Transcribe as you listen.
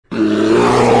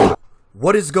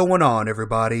What is going on,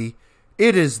 everybody?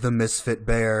 It is the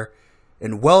Misfitbear,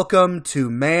 and welcome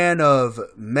to Man of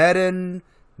Medan,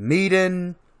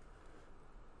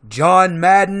 John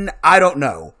Madden, I don't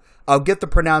know. I'll get the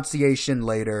pronunciation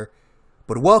later,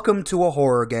 but welcome to a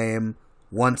horror game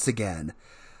once again.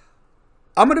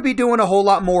 I'm going to be doing a whole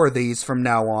lot more of these from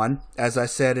now on, as I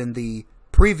said in the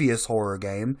previous horror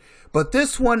game, but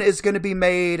this one is going to be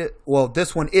made, well,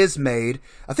 this one is made,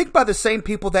 I think by the same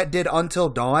people that did Until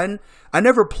Dawn. I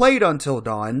never played Until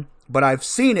Dawn, but I've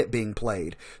seen it being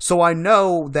played, so I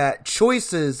know that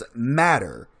choices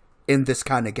matter in this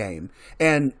kind of game.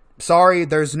 And sorry,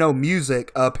 there's no music.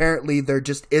 Apparently, there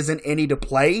just isn't any to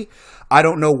play. I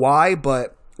don't know why,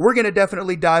 but we're going to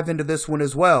definitely dive into this one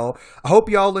as well. I hope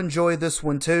y'all enjoy this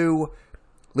one too.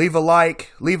 Leave a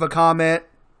like, leave a comment,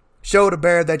 show the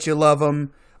bear that you love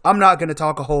him. I'm not going to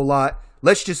talk a whole lot.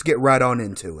 Let's just get right on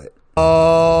into it.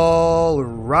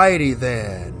 Alrighty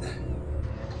then.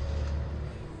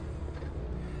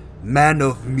 Man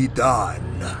of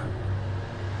Medan.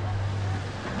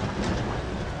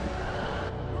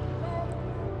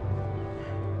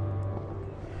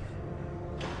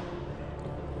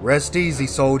 Rest easy,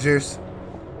 soldiers.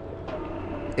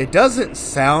 It doesn't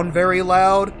sound very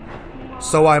loud,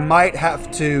 so I might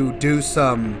have to do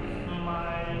some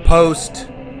post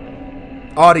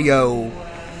audio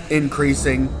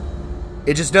increasing.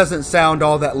 It just doesn't sound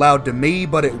all that loud to me,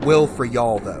 but it will for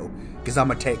y'all though, because I'm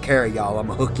gonna take care of y'all. I'm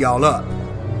gonna hook y'all up.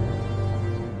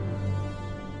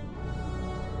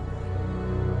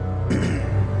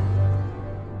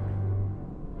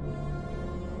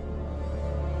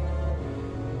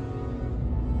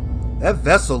 That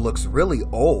vessel looks really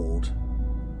old.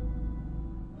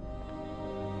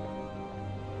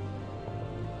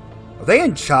 Are they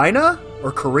in China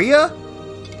or Korea?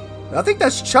 I think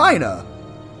that's China.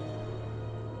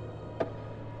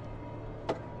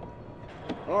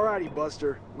 Alrighty,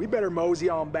 Buster. We better mosey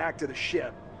on back to the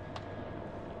ship.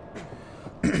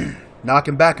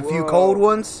 Knocking back a few cold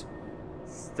ones.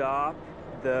 Stop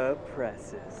the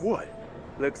presses. What?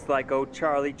 Looks like old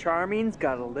Charlie Charming's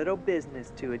got a little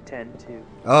business to attend to.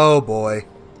 Oh boy.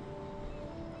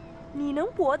 你能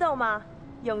搏斗吗，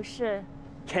勇士？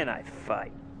 Can I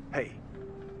fight? Hey,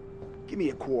 give me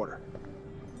a quarter.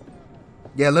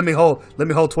 Yeah, let me hold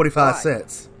 25 Why?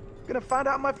 cents. Gonna find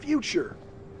out my future.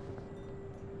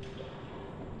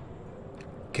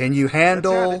 Can you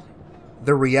handle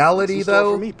the reality What's in store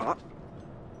though? for me, Pop?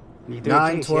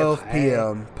 9:12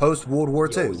 p.m. post World War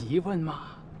II.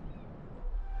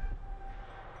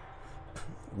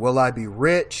 Will I be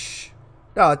rich?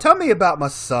 No, tell me about my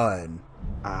son.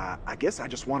 I guess I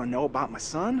just want to know about my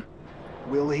son.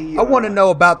 Will he? I want to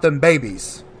know about them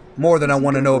babies more than I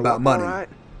want to know about money. Right?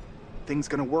 Things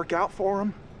gonna work out for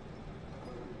him?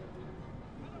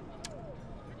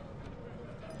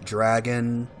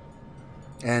 Dragon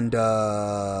and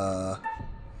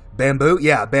bamboo.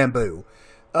 Yeah, bamboo.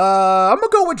 I'm gonna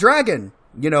go with dragon.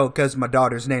 You know, because my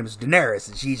daughter's name is Daenerys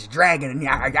and she's a dragon. And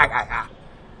yeah.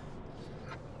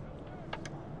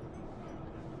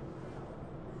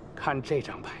 看这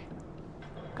张牌，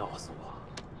告诉我，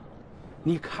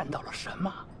你看到了什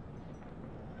么？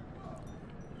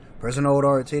 Press an old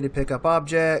RT to pick up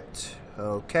object.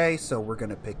 Okay, so we're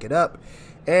gonna pick it up,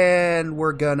 and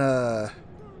we're gonna.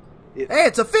 Hey,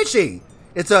 it's a fishy.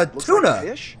 It's a tuna. Like a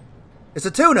fish? It's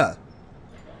a tuna.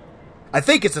 I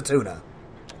think it's a tuna.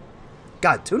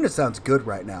 God, tuna sounds good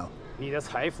right now. 你的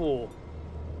财富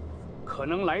可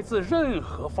能来自任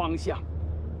何方向，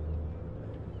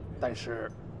但是。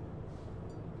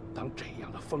 当这样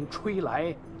的风吹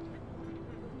来，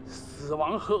死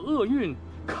亡和厄运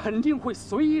肯定会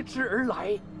随之而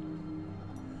来。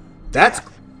That's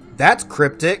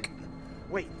cryptic.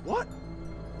 Wait, what?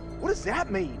 What does that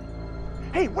mean?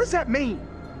 Hey, what does that mean?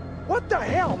 What the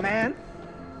hell, man?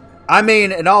 I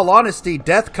mean, in all honesty,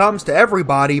 death comes to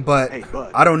everybody, but hey,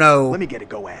 Bud, I don't know. Let me get a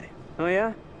go at it. Oh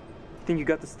yeah? Think you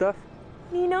got the stuff?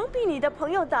 你能比你的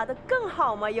朋友打得更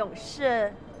好吗，勇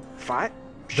士？ Fight?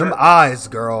 Them Sure. eyes,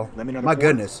 girl. Let me know the My board.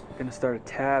 goodness. Gonna start a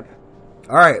tab.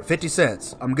 Alright, 50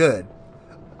 cents. I'm good.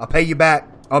 I'll pay you back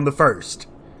on the first.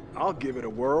 I'll give it a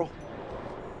whirl.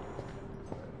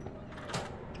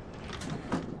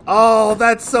 Oh,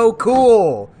 that's so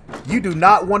cool. You do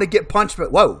not want to get punched,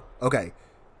 but whoa. Okay.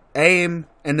 Aim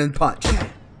and then punch.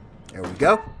 There we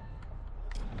go.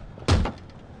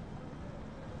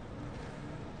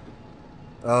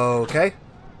 Okay.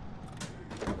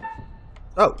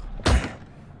 Oh.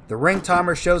 The ring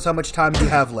timer shows how much time you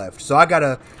have left. So I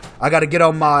gotta get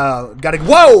on my,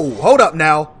 whoa! Hold up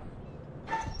now.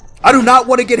 I do not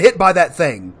want to get hit by that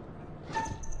thing.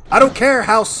 I don't care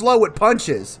how slow it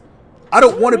punches. I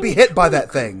don't want to be hit by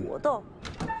that thing. 搏斗。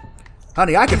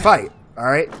 Honey, I can fight,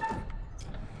 alright?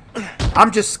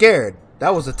 I'm just scared.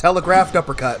 That was a telegraphed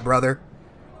uppercut, brother.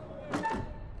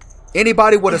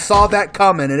 Anybody would have saw that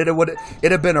coming, and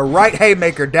it'd have been a right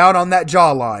haymaker down on that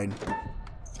jawline.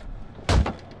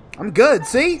 I'm good,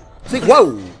 see? See?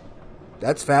 Whoa!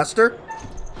 That's faster.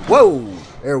 Whoa!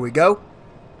 There we go.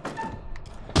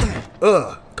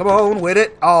 Ugh. Come on with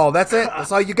it. Oh, that's it?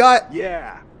 That's all you got?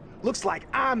 Yeah. Looks like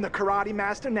I'm the karate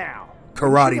master now.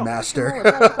 Karate master. 我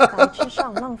在大白之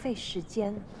上浪费时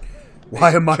间。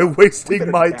 Why am I We wasting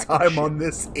better my get back to time ship. on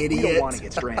this We don't want to idiot?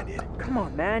 get stranded. Come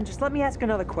on, man. Just let me ask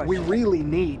another question. We really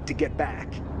need to get back.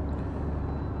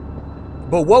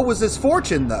 But what was his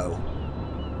fortune, though?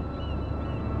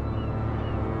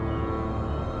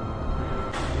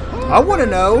 I want to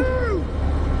know.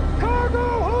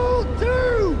 Cargo hold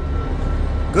 2!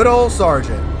 Good old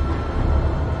Sergeant.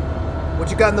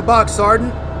 What you got in the box,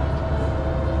 Sergeant?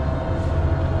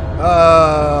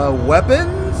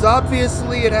 Weapons?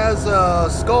 Obviously it has a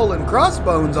skull and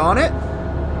crossbones on it.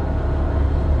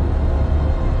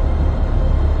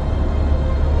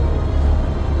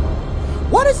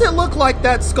 Why does it look like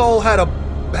that skull had a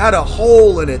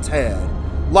hole in its head?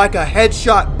 Like a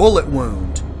headshot bullet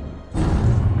wound?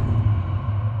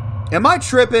 Am I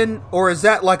tripping, or is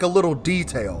that like a little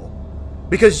detail?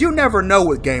 Because you never know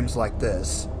with games like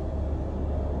this.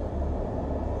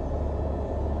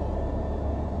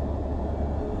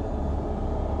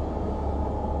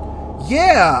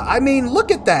 Yeah, I mean,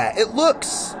 look at that. It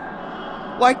looks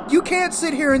like you can't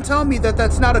sit here and tell me that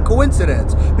that's not a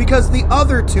coincidence, because the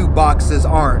other two boxes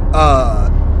aren't,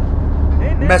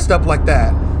 Hey, man. messed up like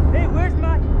that. Hey, where's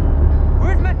my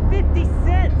 50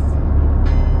 cents?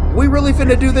 We really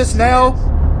finna do this now?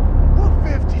 What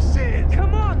 50 cents?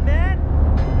 Come on, man.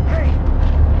 Hey,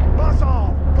 buzz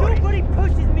off, buddy. Nobody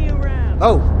pushes me around.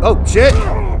 Oh, shit.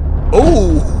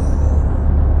 Ooh.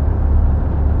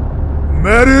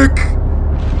 Medic!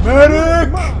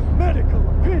 Medic! My medical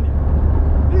opinion,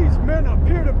 these men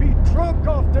appear to be drunk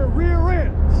off their rear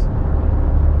ends.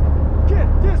 Get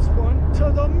this one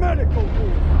to the medical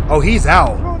ward. Oh, he's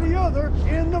out. Throw the other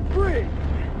in the brig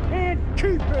and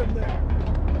keep him there.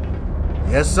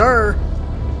 Yes, sir.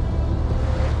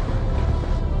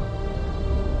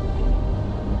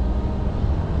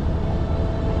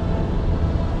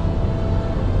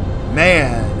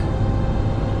 Man.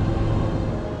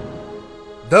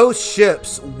 Those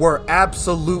ships were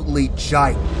absolutely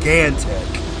gigantic.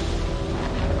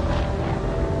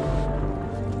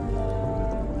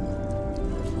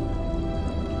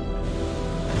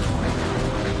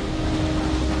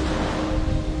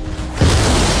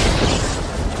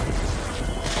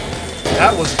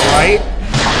 That was bright.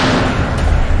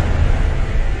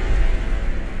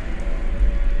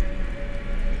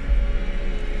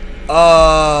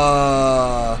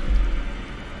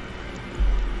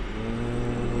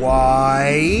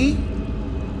 Why?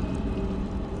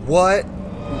 What?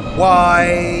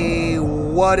 Why?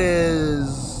 What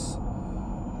is...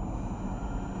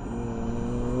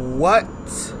 What?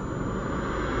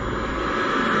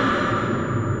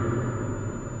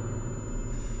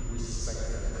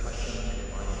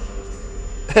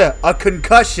 A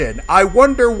concussion. I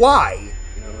wonder why.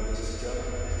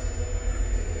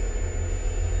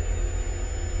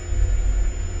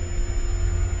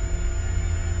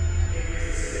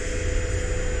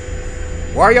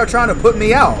 Why are y'all trying to put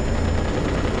me out?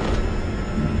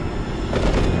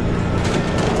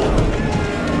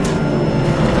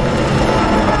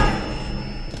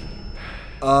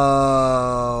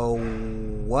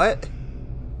 What?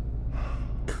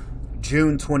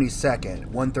 June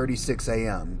 22nd, 1:36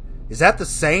 a.m. Is that the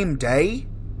same day?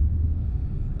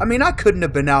 I mean, I couldn't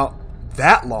have been out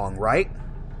that long, right?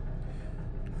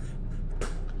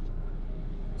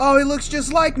 Oh, he looks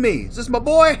just like me. Is this my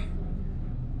boy?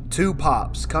 2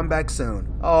 pops. Come back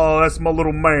soon. Oh, that's my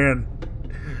little man.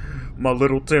 My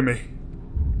little Timmy.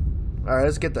 Alright,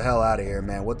 let's get the hell out of here,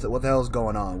 man. What the hell's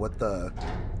going on? What the...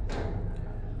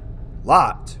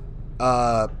 Locked.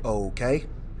 Okay.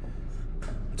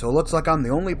 So it looks like I'm the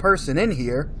only person in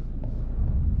here.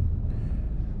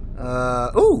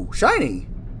 Ooh, shiny.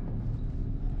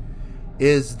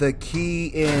 Is the key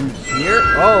in here?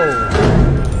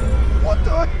 Oh. What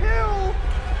the hell?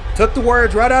 Took the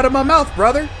words right out of my mouth,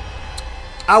 brother.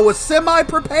 I was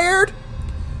semi-prepared,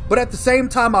 but at the same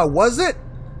time I wasn't.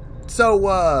 So,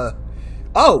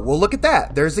 oh, well, look at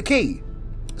that. There's the key.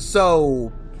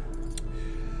 So,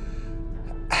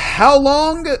 how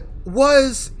long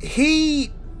was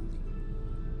he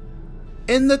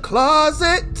in the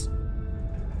closet?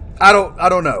 I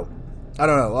don't know. I'm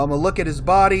gonna look at his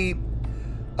body.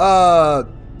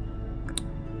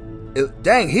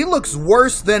 Dang, he looks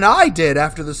worse than I did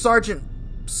after the sergeant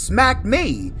smacked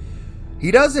me.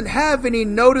 He doesn't have any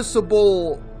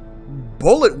noticeable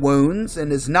bullet wounds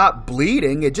and is not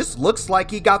bleeding. It just looks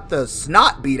like he got the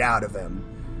snot beat out of him.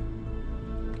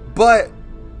 But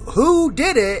who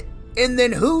did it, and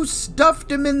then who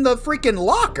stuffed him in the freaking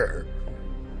locker?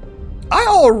 I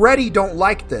already don't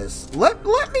like this. Let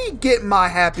me get my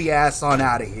happy ass on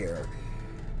out of here.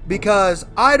 Because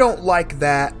I don't like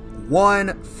that one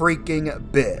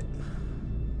freaking bit.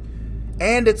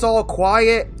 And it's all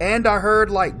quiet, and I heard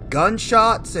like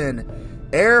gunshots and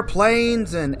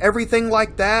airplanes and everything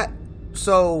like that.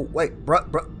 So, wait,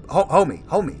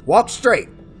 homie, walk straight.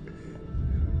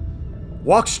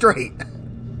 Walk straight.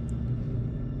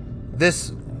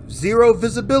 This zero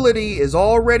visibility is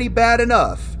already bad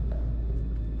enough.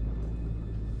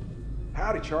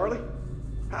 Howdy, Charlie.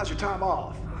 How's your time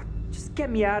off? Just get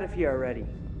me out of here already.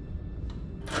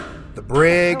 The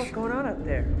brig. What's going on up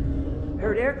there? I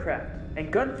heard aircraft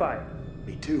and gunfire.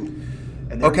 Me too.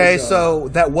 And there Okay, was, so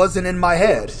that wasn't in my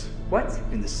head. What?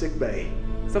 in the sick bay.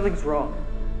 Something's wrong.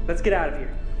 Let's get out of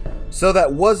here. So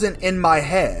that wasn't in my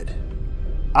head.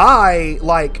 I,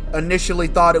 like, initially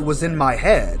thought it was in my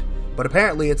head, but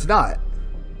apparently it's not.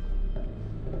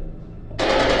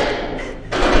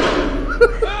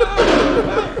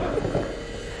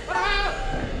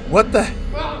 What the?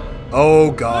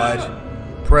 Oh, God.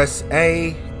 Press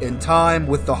A in time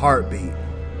with the heartbeat.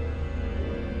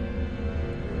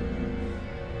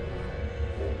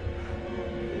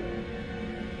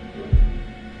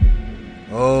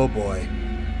 Oh, boy.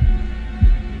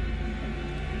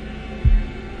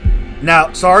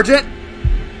 Now, Sergeant.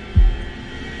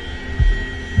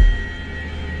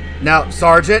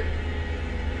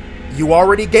 You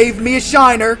already gave me a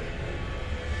shiner.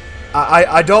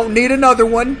 I don't need another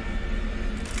one.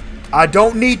 I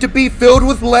don't need to be filled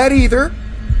with lead either.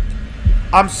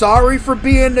 I'm sorry for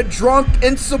being a drunk,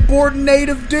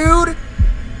 insubordinative dude.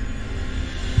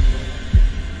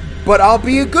 But I'll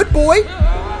be a good boy.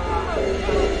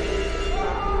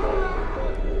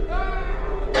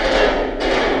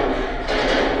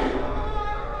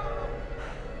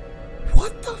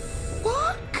 What the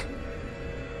fuck?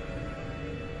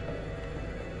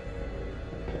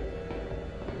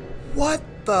 What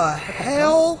the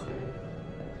hell?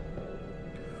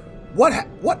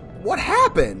 What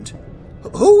happened?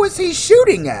 Who was he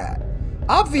shooting at?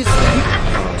 Obviously.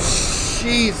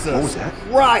 Jesus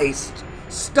Christ.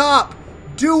 Stop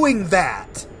doing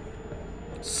that.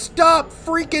 Stop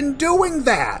freaking doing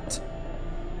that.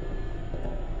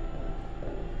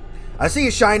 I see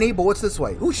a shiny, but what's this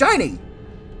way? Ooh, shiny.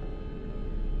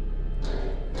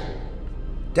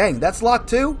 Dang, that's locked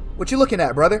too? What you looking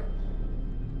at, brother?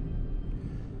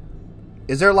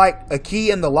 Is there like a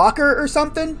key in the locker or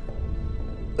something?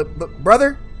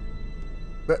 Brother?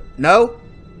 No?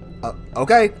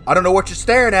 Okay. I don't know what you're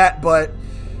staring at, but...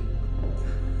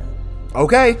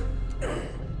 Okay.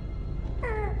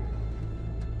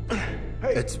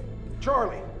 Hey, It's...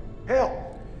 Charlie, help.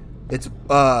 It's,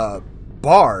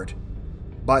 barred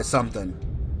by something.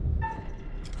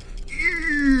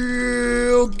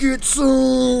 Yeah, get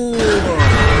some!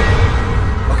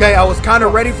 Okay, I was kind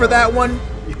of ready for that one.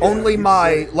 Only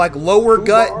my, like, lower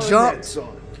gut jumped.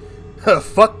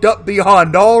 Fucked up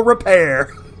beyond all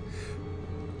repair.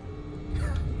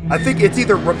 I think it's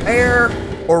either repair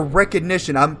or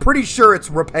recognition. I'm pretty sure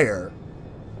it's repair.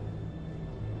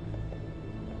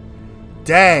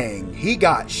 Dang, he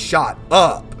got shot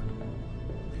up.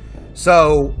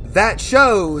 So that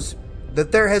shows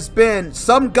that there has been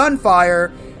some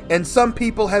gunfire and some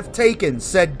people have taken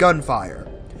said gunfire.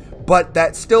 But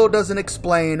that still doesn't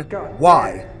explain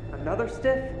why. Another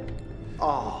stiff?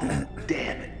 Oh,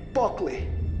 damn it. Buckley.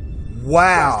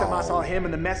 Wow. Last time I saw him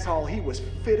in the mess hall, he was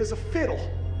fit as a fiddle.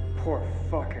 Poor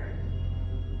fucker.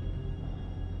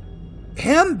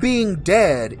 Him being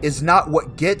dead is not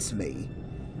what gets me.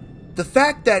 The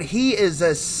fact that he is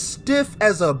as stiff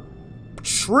as a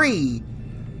tree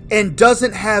and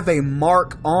doesn't have a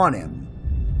mark on him.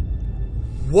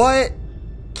 What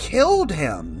killed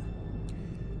him?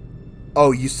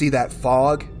 Oh, you see that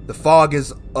fog? The fog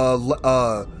is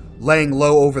laying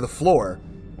low over the floor.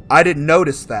 I didn't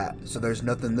notice that, so there's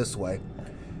nothing this way.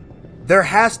 There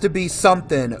has to be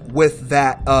something with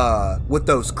that, with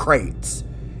those crates.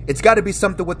 It's got to be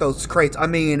something with those crates. I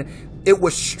mean, it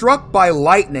was struck by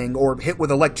lightning or hit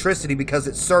with electricity because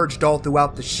it surged all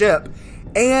throughout the ship,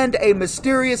 and a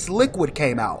mysterious liquid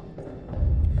came out.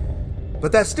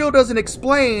 But that still doesn't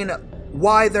explain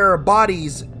why there are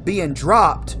bodies being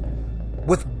dropped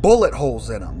with bullet holes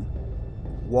in them.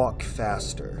 Walk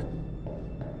faster.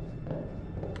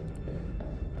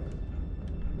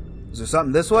 Is there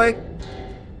something this way?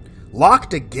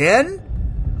 Locked again?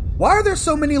 Why are there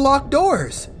so many locked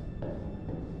doors?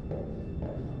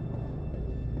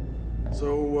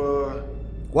 So,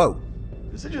 Whoa.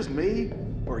 is it just me?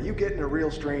 Or are you getting a real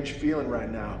strange feeling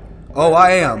right now? Oh,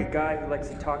 I Like am. a guy who likes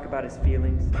to talk about his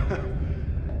feelings.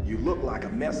 You look like a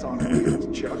mess on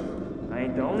wheels, Chuck. I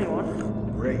ain't the only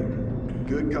one. Great.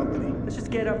 Good company. Let's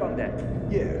just get up on deck.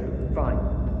 Yeah. Fine.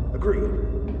 Agreed.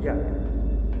 Yeah.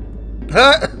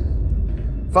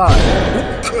 Fine.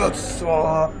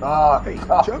 Hey,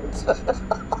 Chuck.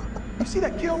 You see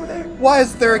that kid over there? Why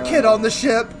is there a kid on the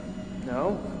ship?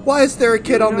 No? Why is there a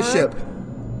kid on the ship?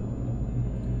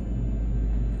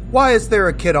 Why is there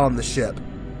a kid on the ship?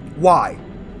 Why?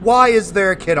 Why is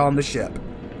there a kid on the ship?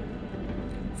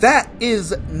 That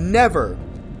is never,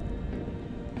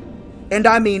 and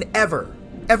I mean ever,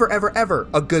 ever,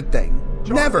 a good thing.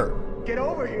 Charlie, Never. Get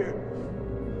over here.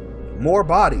 More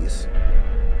bodies.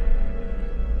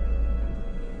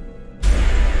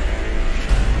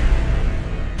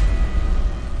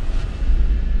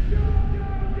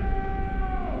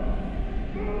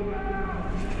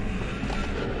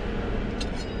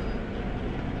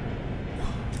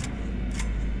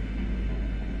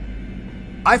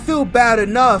 I feel bad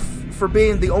enough for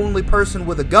being the only person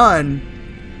with a gun,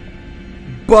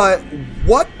 but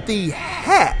what the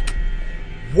heck?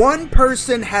 One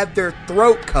person had their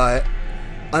throat cut,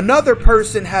 another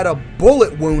person had a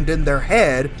bullet wound in their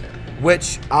head,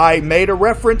 which I made a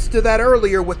reference to that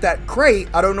earlier with that crate.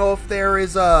 I don't know if there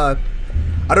is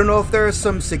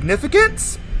some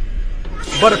significance,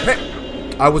 but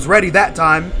I was ready that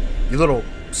time, you little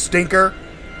stinker.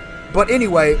 But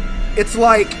anyway, it's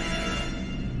like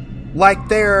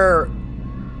they're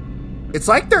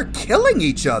killing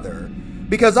each other,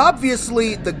 because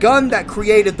obviously the gun that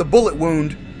created the bullet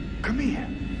wound Come here.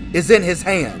 is in his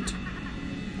hand,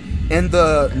 and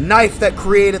the knife that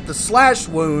created the slash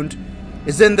wound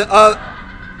is in the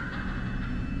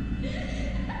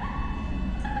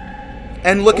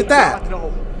and look at that. God,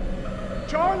 no.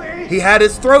 Charlie! He had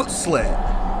his throat slit.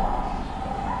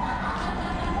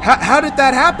 How did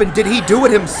that happen? Did he do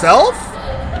it himself?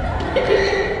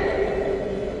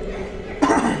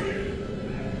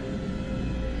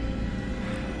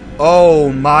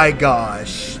 Oh my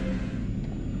gosh.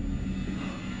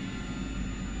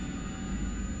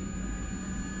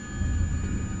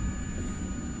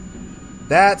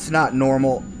 That's not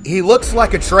normal. He looks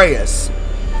like Atreus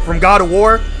from God of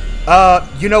War.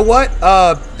 You know what?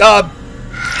 I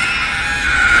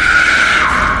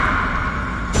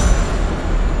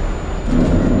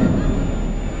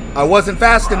wasn't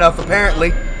fast enough,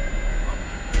 apparently.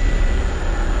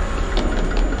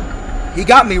 He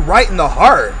got me right in the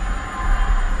heart.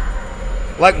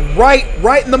 Like,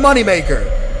 right in the moneymaker.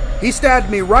 He stabbed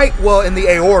me right, well, in the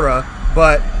aorta,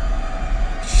 but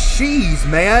jeez,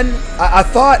 man. I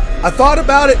thought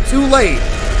about it too late.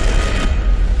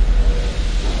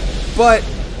 But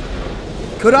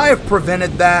could I have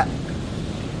prevented that?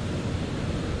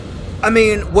 I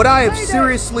mean, would I have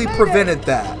seriously prevented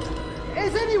that?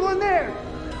 Is anyone there?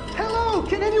 Hello?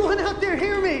 Can anyone out there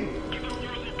hear me?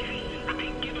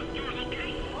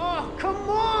 Oh, come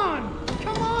on!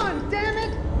 Come on, damn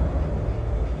it!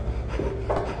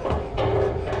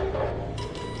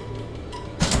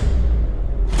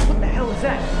 What the hell is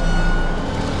that?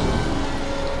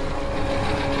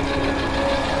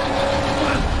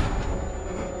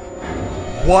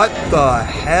 What the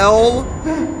hell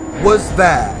was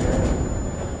that?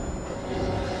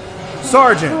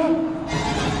 Sergeant!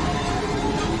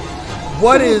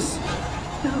 What is...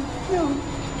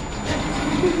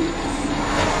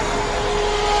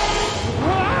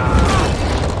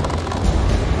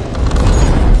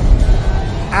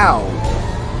 Ow.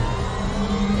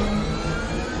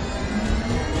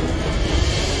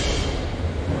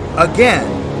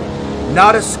 Again,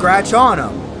 not a scratch on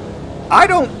him. I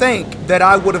don't think that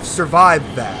I would have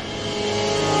survived that.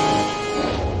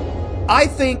 I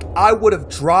think I would have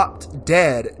dropped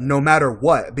dead no matter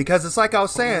what, because it's like I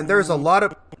was saying, there's a lot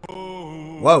of...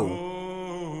 Whoa.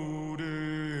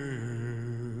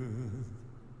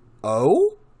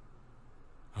 Oh?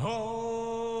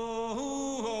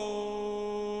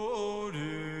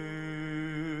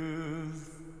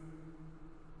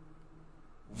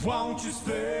 Won't you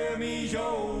spare me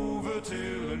over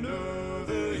till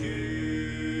another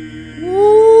year?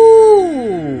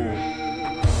 Woo!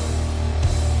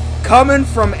 Coming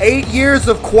from 8 years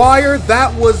of choir,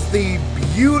 that was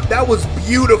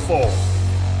beautiful.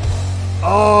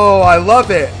 Oh, I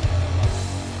love it.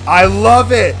 I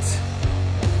love it.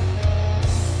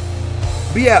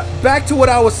 But yeah, back to what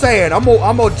I was saying. I'm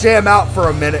gonna jam out for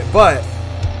a minute, but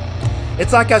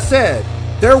It's like I said,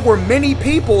 there were many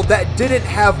people that didn't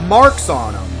have marks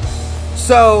on them.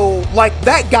 So, like,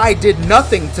 that guy did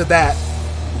nothing to that,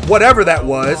 whatever that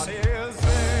was.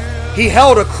 He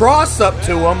held a cross up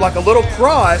to him, like a little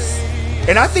cross,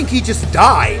 and I think he just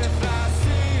died.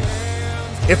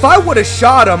 If I would have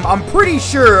shot him, I'm pretty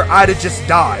sure I'd have just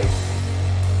died.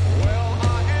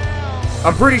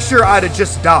 I'm pretty sure I'd have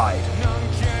just died.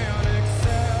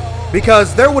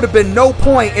 Because there would have been no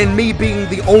point in me being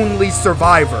the only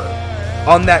survivor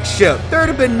on that ship. There'd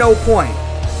have been no point.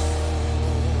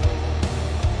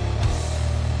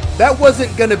 That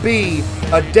wasn't gonna be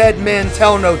a dead man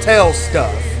tell no tale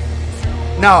stuff.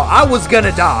 No, I was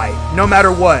gonna die, no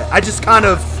matter what. I just kind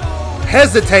of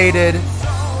hesitated.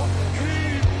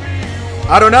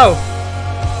 I don't know.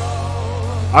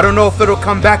 I don't know if it'll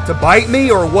come back to bite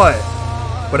me or what.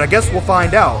 But I guess we'll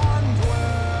find out.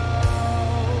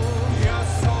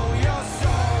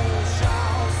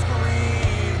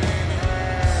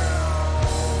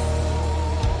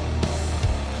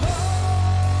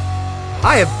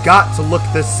 I have got to look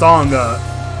this song up.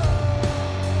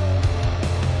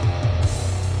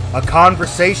 A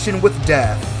Conversation with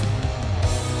Death.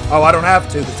 Oh, I don't have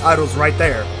to. The title's right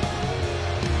there.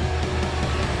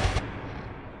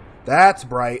 That's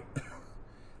bright.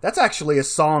 That's actually a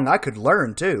song I could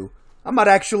learn, too. I might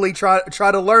actually try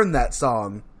to learn that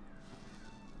song.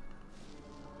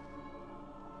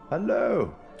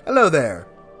 Hello. Hello there.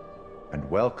 And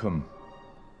welcome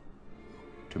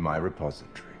to my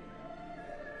repository.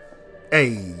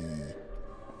 Hey.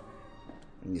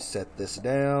 Let me set this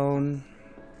down.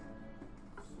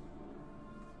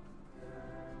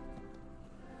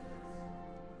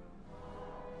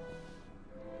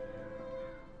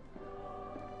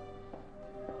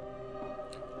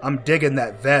 I'm digging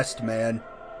that vest, man.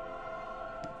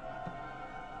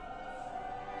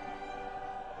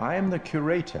 I am the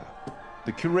curator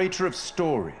of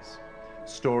stories.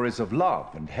 Stories of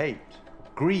love and hate,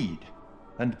 greed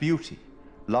and beauty,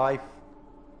 life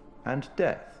and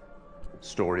death.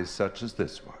 Stories such as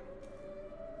this one.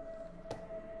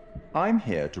 I'm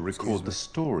here to record the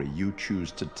story you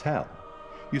choose to tell.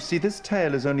 You see, this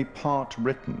tale is only part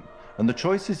written, and the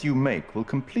choices you make will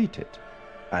complete it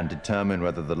and determine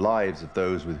whether the lives of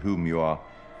those with whom you are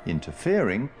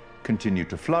interfering continue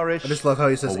to flourish. I just love how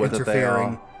he says or whether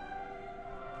interfering. they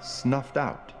are snuffed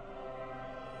out.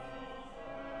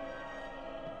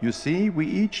 You see, we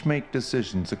each make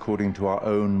decisions according to our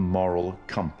own moral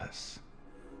compass.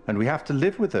 And we have to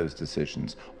live with those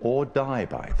decisions or die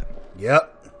by them.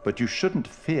 Yep. But you shouldn't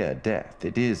fear death.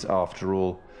 It is, after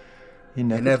all,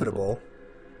 inevitable.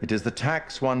 It is the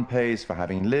tax one pays for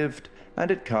having lived,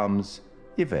 and it comes,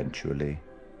 eventually,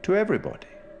 to everybody.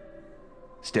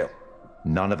 Still,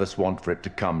 none of us want for it to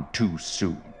come too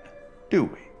soon, do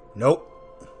we? Nope.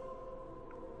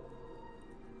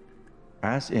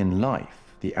 As in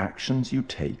life, the actions you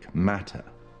take matter.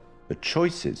 The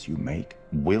choices you make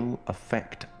will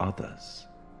affect others.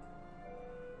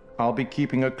 I'll be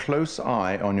keeping a close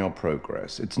eye on your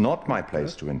progress. It's not my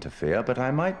place to interfere, but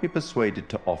I might be persuaded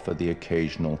to offer the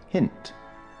occasional hint.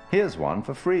 Here's one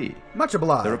for free. Much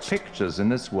obliged. There are pictures in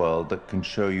this world that can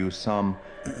show you some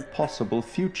possible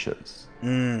futures.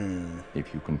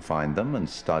 If you can find them and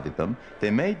study them,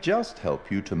 they may just help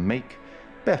you to make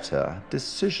better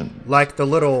decisions. Like the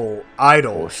little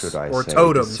idols or, should I or say,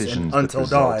 totems decisions in Until that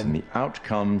result Dawn. in the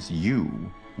outcomes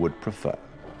you would prefer.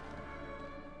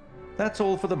 That's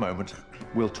all for the moment.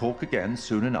 We'll talk again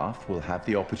soon enough. We'll have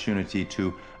the opportunity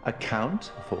to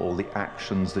account for all the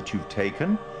actions that you've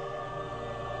taken,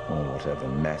 or whatever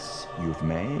mess you've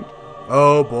made.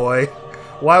 Oh boy.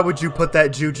 Why would you put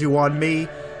that juju on me?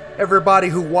 Everybody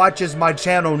who watches my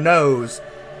channel knows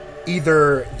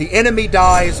either the enemy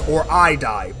dies or I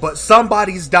die, but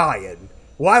somebody's dying.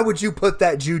 Why would you put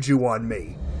that juju on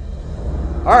me?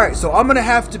 Alright, so I'm going to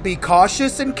have to be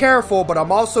cautious and careful, but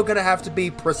I'm also going to have to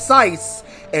be precise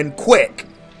and quick.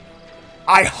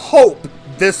 I hope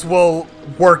this will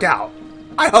work out.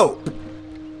 I hope.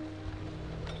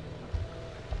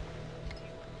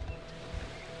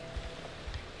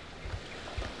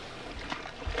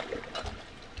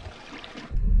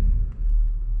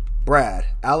 Brad,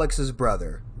 Alex's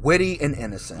brother, witty and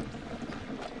innocent.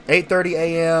 8:30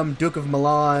 a.m., Duke of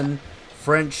Milan,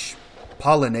 French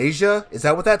Polynesia? Is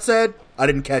that what that said? I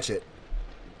didn't catch it.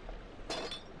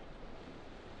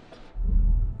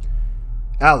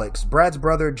 Alex, Brad's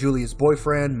brother, Julia's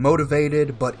boyfriend,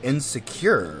 motivated but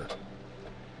insecure.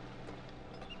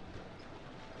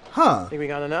 Huh. Think we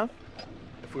got enough?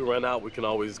 If we run out, we can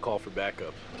always call for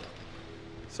backup.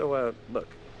 So, look.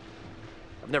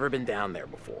 I've never been down there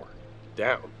before.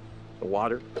 Down? The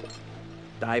water,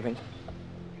 diving.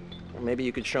 maybe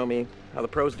you could show me how the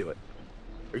pros do it.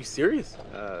 Are you serious?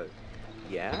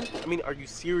 Yeah? I mean, are you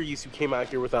serious you came out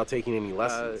here without taking any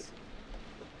lessons?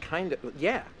 Kind of,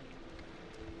 yeah.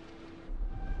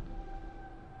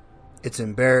 It's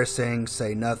embarrassing,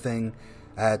 say nothing.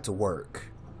 I had to work.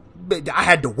 I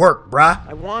had to work, bruh.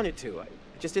 I wanted to. I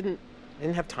just didn't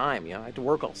have time, you know? I had to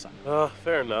work all summer.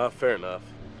 Fair enough, fair enough.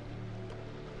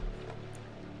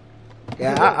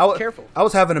 Yeah, Careful. I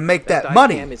was having to make that dive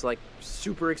money. cam is like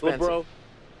super expensive. Look, bro,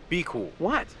 be cool.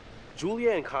 What?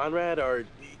 Julia and Conrad are,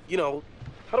 you know,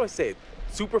 how do I say it?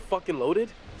 Super fucking loaded.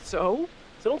 So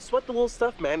don't sweat the little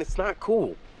stuff, man. It's not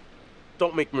cool.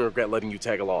 Don't make me regret letting you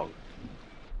tag along.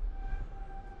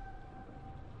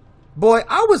 Boy,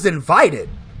 I was invited.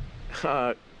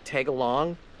 Tag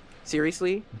along?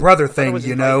 Seriously? Brother thing,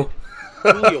 you know.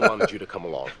 Julia wanted you to come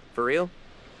along. For real?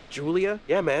 Julia?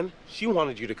 Yeah, man. She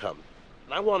wanted you to come.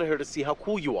 And I wanted her to see how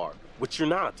cool you are, which you're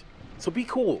not. So be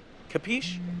cool.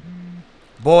 Capiche?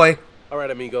 Boy. All right,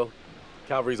 amigo.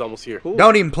 Calvary's almost here. Cool.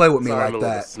 Don't even play with me Sorry, like I'm a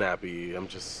little that. bit snappy. I'm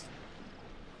just...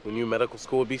 When you medical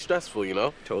school would be stressful, you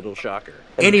know? Total shocker.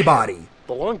 Anybody.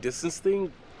 The long distance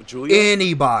thing with Julia?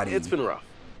 Anybody. It's been rough.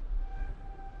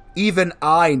 Even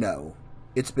I know.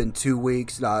 It's been 2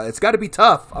 weeks. Nah, it's got to be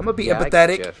tough. I'm going to be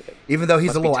empathetic. Even though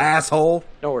he's a little asshole.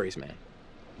 No worries, man.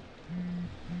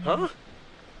 Huh?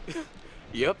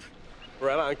 Yep.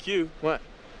 Right on cue. What?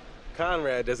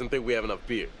 Conrad doesn't think we have enough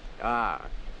beer. Ah.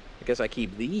 I guess I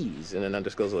keep these in an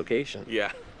undisclosed location.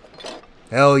 Yeah.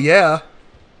 Hell yeah.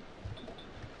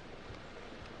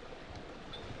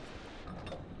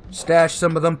 Stash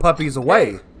some of them puppies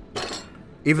away.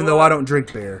 Even though I don't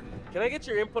drink beer. Can I get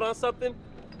your input on something?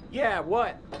 Yeah,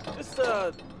 what? Just,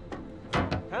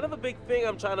 kind of a big thing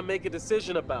I'm trying to make a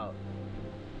decision about.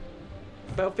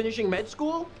 About finishing med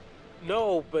school?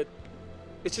 No, but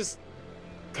it's just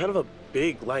kind of a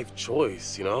big life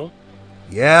choice, you know?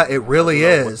 Yeah, it really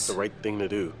is. What's the right thing to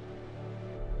do?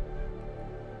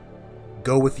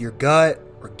 Go with your gut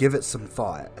or give it some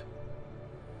thought.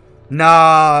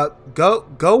 Nah,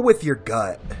 go with your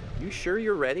gut. You sure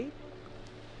you're ready?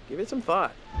 Give it some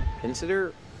thought.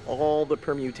 Consider all the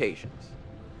permutations.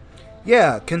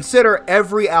 Yeah, consider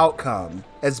every outcome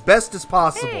as best as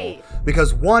possible,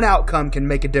 because one outcome can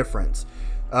make a difference.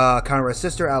 Conrad's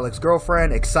sister, Alex's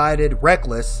girlfriend, excited,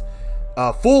 reckless,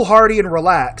 foolhardy and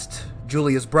relaxed,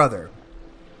 Julia's brother.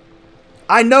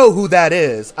 I know who that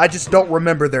is, I just don't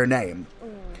remember their name.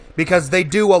 Because they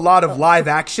do a lot of live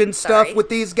action stuff with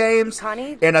these games,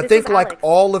 Connie, and I think like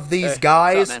all of these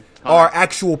guys are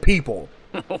actual people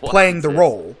playing the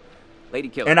role. Lady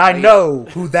Killer. And I know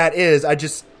who that is, I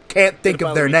just can't think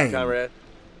of their name.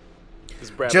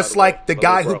 Just like the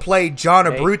guy who played John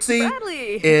Abruzzi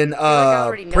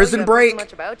in Prison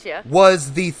Break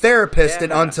was the therapist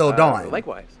in Until Dawn.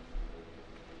 Likewise.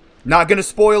 Not gonna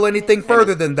spoil anything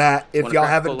further than that if y'all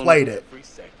haven't played it.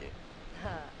 That's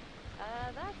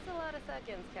a lot of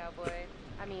seconds, cowboy.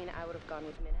 I mean, I would have gone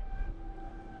with minutes.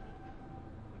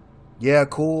 Yeah,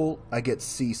 cool. I get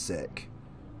seasick.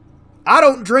 I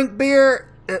don't drink beer,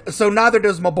 so neither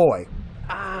does my boy.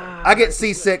 I get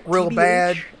seasick real TBH,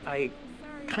 bad. I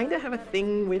kind of have a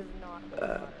thing with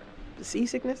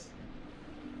seasickness.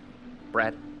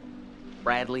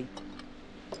 Bradley,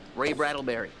 Ray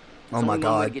Brattleberry. Oh my Way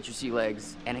god. to get your sea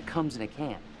legs, and it comes in a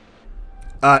can.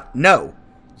 No.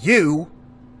 You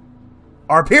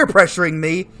are peer pressuring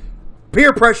me.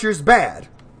 Peer pressure's bad.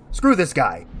 Screw this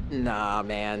guy. Nah,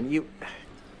 man. You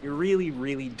really,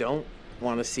 really don't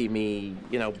want to see me,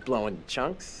 you know, blowing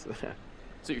chunks?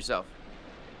 Suit yourself.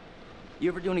 You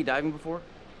ever do any diving before?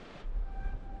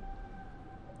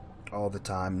 All the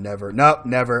time. Never. Nope,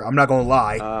 never. I'm not gonna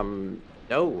lie.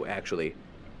 No, actually.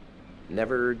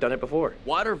 Never done it before.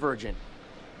 Water virgin.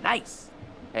 Nice.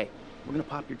 Hey, we're gonna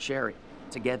pop your cherry.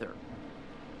 Together.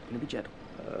 Gonna be gentle.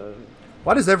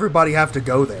 Why does everybody have to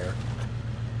go there?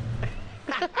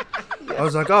 I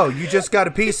was like, oh, you just got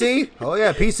a PC? Oh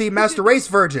yeah, PC Master Race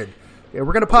Virgin. Yeah,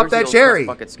 we're gonna pop Where's the that old cherry.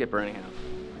 bucket skipper anyhow?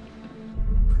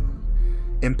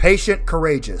 Impatient,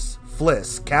 courageous.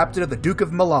 Fliss, captain of the Duke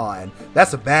of Milan.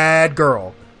 That's a bad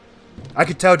girl. I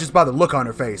could tell just by the look on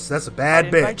her face. That's a bad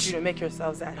I'd invite bitch. you to make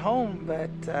yourselves at home, but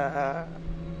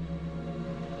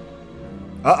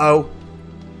Uh-oh.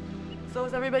 So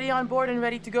is everybody on board and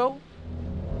ready to go?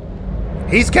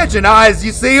 He's catching eyes,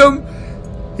 you see him?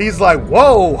 He's like,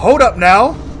 whoa, hold up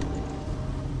now.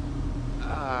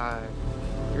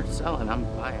 You're selling, I'm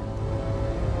buying.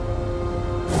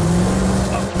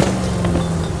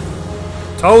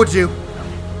 Told you.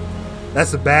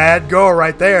 That's a bad girl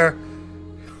right there.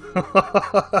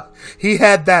 He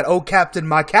had that, oh captain,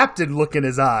 my captain look in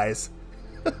his eyes.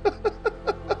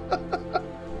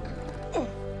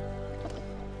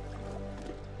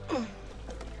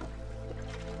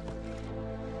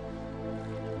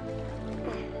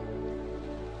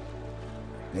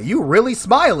 Hey, you really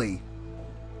smiley.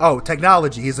 Oh,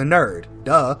 technology. He's a nerd.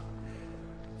 Duh.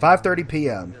 5:30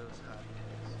 p.m.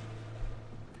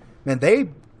 Man, they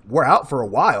were out for a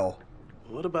while.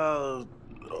 What about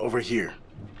over here?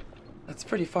 That's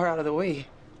pretty far out of the way.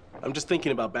 I'm just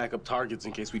thinking about backup targets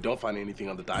in case we don't find anything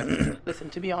on the dive.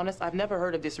 Listen, to be honest, I've never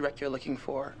heard of this wreck you're looking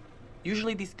for.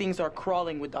 Usually these things are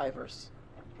crawling with divers.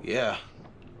 Yeah.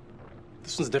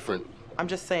 This one's different. I'm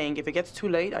just saying, if it gets too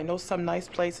late, I know some nice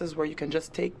places where you can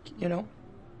just take, you know,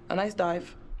 a nice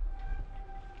dive.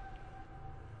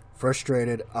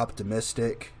 Frustrated,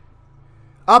 optimistic.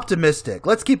 Optimistic.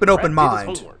 Let's keep an open Brad did his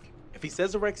mind. homework. If he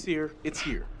says the wreck's here, it's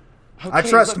here. I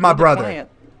trust my you're the brother. client.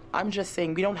 I'm just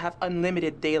saying, we don't have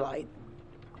unlimited daylight.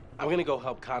 I'm gonna go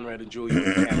help Conrad and Julia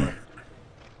with the camera.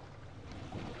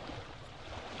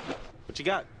 What you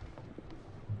got?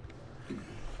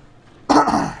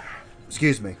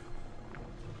 Excuse me.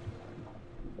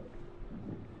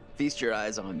 Feast your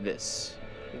eyes on this.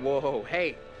 Whoa,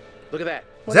 hey, look at that.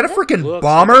 Is that a freaking Looks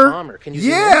bomber? like a bomber. Can you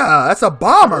zoom in? Yeah, that's a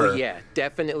bomber. Oh, yeah,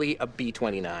 definitely a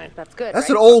B-29. That's good, That's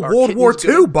right? an old Our World War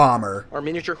kitten's II good. bomber. Our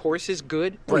miniature horse is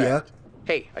good. Oh, yeah.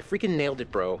 Hey, I freaking nailed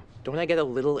it, bro. Don't I get a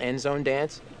little end zone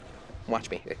dance?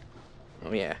 Watch me.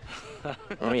 Oh, yeah.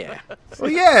 Oh, yeah. Well,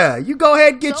 yeah, you go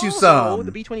ahead and get you So, some.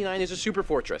 the B-29 is a super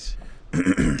fortress.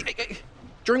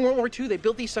 During World War II, they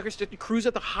built these suckers to cruise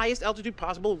at the highest altitude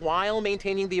possible while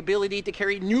maintaining the ability to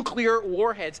carry nuclear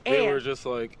warheads. They And were just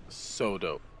like so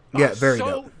dope. Yeah, very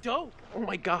so dope. Oh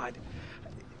my god.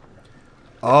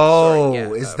 Oh, Sorry,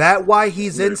 yeah, is that why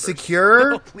he's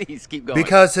insecure? Oh, please keep going.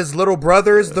 Because his little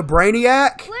brother's the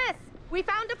brainiac? Bliss, we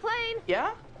found a plane.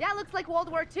 Yeah? Yeah, looks like World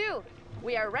War II.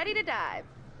 We are ready to dive.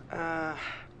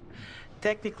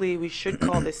 Technically, we should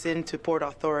call this in to port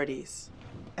authorities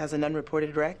as an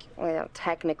unreported wreck. Well,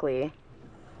 technically.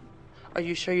 Are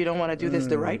you sure you don't want to do this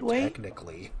the right way?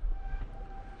 Technically.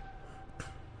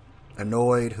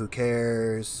 Annoyed, who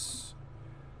cares?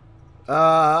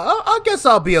 I guess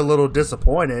I'll be a little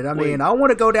disappointed. I mean, I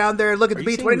want to go down there and look at the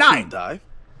B-29. Dive?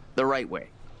 The right way.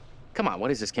 Come on,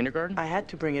 what is this, kindergarten? I had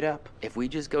to bring it up. If we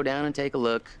just go down and take a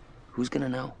look, who's gonna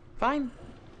know? Fine.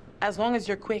 As long as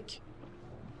you're quick.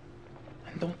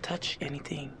 And don't touch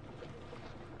anything.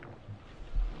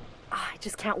 I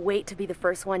just can't wait to be the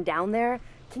first one down there.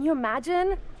 Can you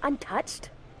imagine? Untouched?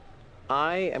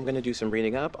 I am gonna do some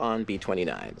reading up on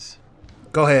B-29s.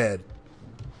 Go ahead.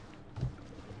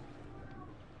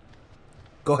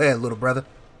 Go ahead, little brother.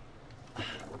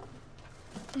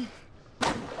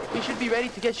 We should be ready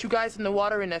to get you guys in the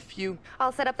water in a few.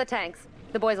 I'll set up the tanks.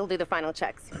 The boys will do the final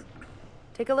checks.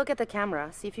 Take a look at the camera.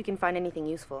 See if you can find anything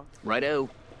useful. Righto.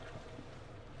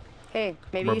 Hey,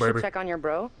 maybe My you baby. should check on your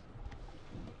bro.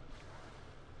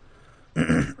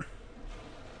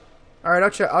 All right,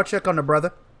 I'll check on the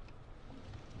brother.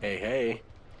 Hey, hey.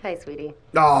 Hey, sweetie.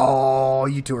 Oh,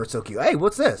 you two are so cute. Hey,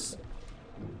 what's this?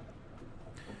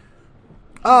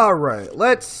 All right,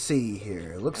 let's see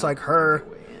here. Looks like her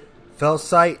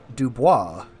Felsite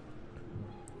Dubois.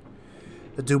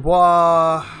 The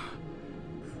Dubois,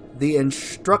 the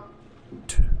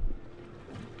instruct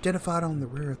identified on the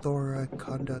rear authority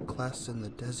conduct class in the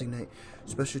designate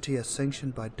specialty as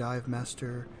sanctioned by Dive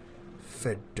Master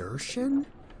Federation.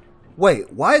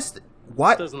 Wait, why is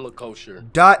why Doesn't look kosher.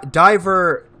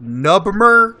 Diver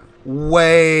Nubmer?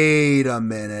 Wait a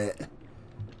minute.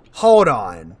 Hold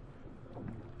on.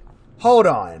 Hold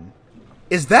on.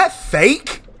 Is that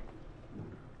fake?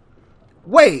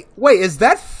 Wait, is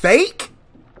that fake?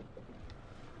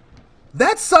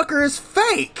 That sucker is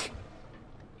fake.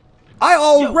 I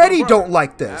already don't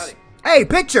like this. Hey,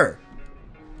 picture.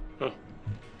 Huh.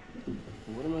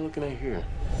 What am I looking at here?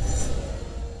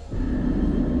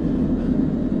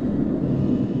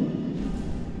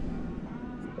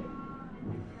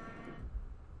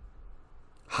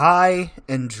 High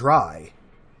and dry.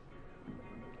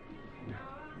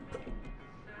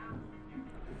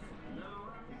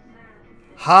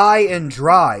 High and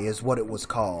dry is what it was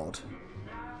called.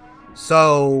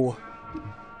 So,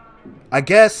 I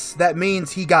guess that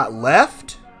means he got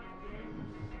left?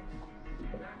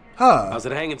 Huh. How's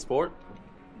it hanging, sport?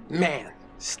 Man,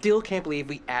 still can't believe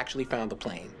we actually found the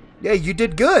plane. Yeah, you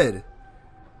did good.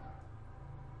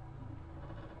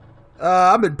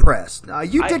 I'm impressed.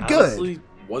 You did I good. honestly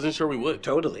wasn't sure we would.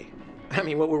 Totally. I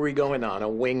mean, what were we going on? A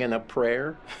wing and a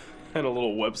prayer? And a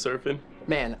little web surfing.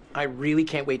 Man, I really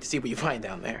can't wait to see what you find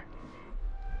down there.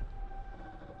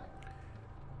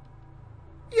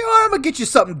 You know what? I'm gonna get you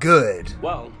something good.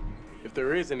 Well, if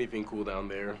there is anything cool down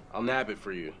there, I'll nab it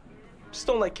for you. Just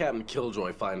don't let Captain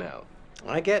Killjoy find out.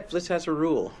 I get Fliss has a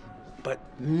rule. But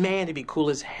man, it'd be cool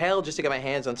as hell just to get my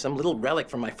hands on some little relic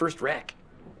from my first wreck.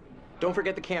 Don't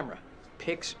forget the camera.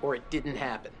 Pics or it didn't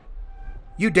happen.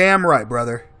 You damn right,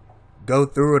 brother. Go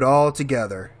through it all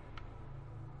together.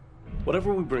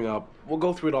 Whatever we bring up, we'll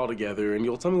go through it all together, and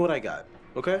you'll tell me what I got.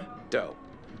 Okay? Dope.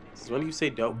 Since when do you say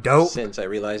dope? Dope. Since I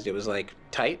realized it was, like,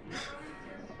 tight.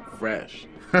 Fresh.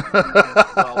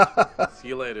 Well, see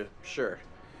you later. Sure.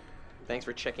 Thanks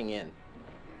for checking in.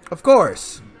 Of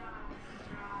course.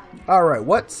 All right,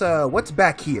 what's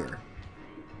back here?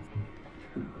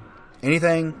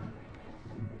 Anything?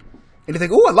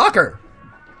 Ooh, a locker.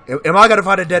 Am I gonna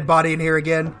find a dead body in here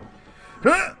again?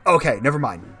 Okay, never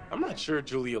mind. I'm not sure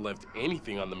Julia left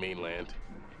anything on the mainland.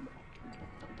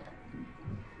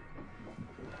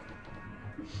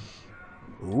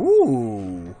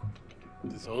 Ooh.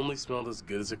 This only smelled as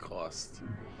good as it cost.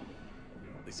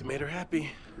 At least it made her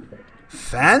happy.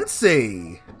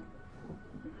 Fancy.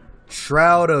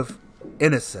 Shroud of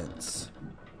Innocence.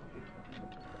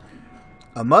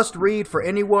 A must-read for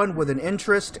anyone with an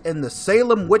interest in the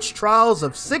Salem witch trials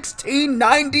of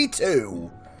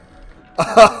 1692.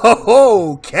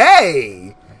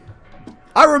 Okay.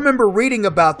 I remember reading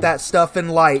about that stuff in,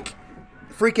 like,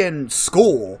 freaking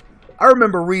school. I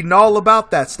remember reading all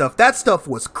about that stuff. That stuff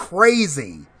was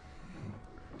crazy.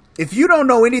 If you don't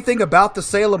know anything about the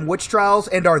Salem witch trials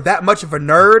and are that much of a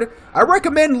nerd, I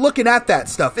recommend looking at that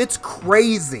stuff. It's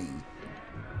crazy.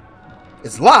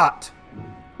 It's locked.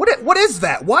 What is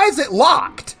that? Why is it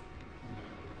locked?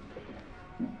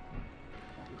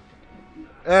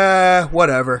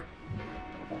 Whatever.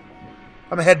 I'm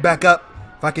gonna head back up.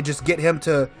 If I could just get him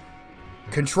to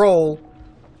control.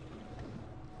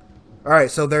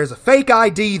 Alright, so there's a fake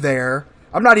ID there.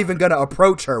 I'm not even gonna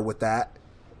approach her with that.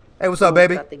 Hey, what's up,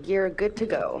 baby? Got the gear good to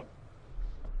go.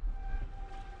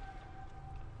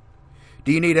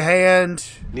 Do you need a hand?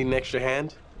 Need an extra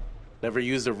hand? Never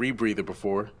used a rebreather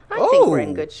before. I think we're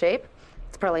in good shape.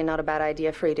 It's probably not a bad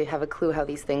idea for you to have a clue how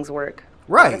these things work.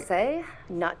 Right. Gotta say,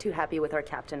 not too happy with our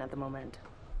captain at the moment.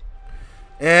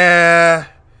 Oh.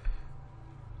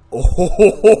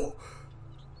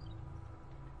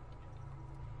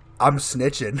 I'm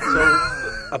snitching.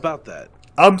 So, about that.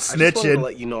 I'm I just wanted snitching. to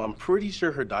let you know I'm pretty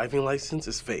sure her diving license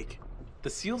is fake. The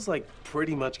seal's like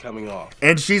pretty much coming off.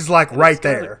 And she's like And right it's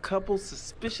got there. a couple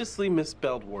suspiciously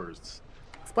misspelled words.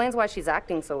 Explains why she's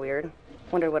acting so weird.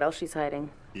 Wonder what else she's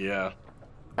hiding. Yeah.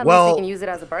 At least we can use it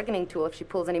as a bargaining tool if she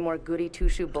pulls any more goody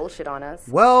two-shoe bullshit on us.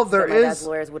 Well, But my dad's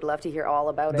lawyers would love to hear all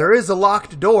about it. There is a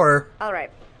locked door. All right,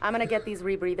 I'm gonna get these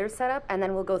rebreathers set up, and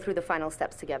then we'll go through the final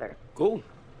steps together. Cool.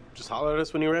 Just holler at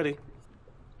us when you're ready.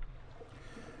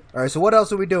 All right, so what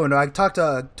else are we doing? I talked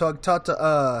to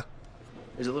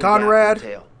There's a little Conrad. gap in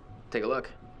the tail. Take a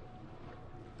look.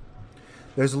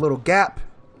 There's a little gap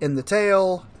in the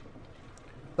tail.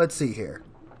 Let's see here.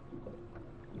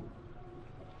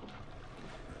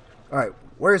 All right,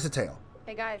 where's the tail?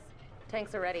 Hey guys,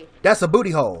 tanks are ready. That's a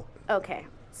booty hole. Okay,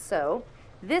 so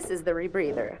this is the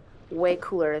rebreather. Way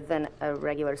cooler than a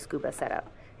regular scuba setup.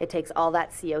 It takes all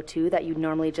that CO2 that you'd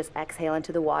normally just exhale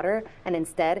into the water, and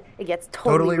instead it gets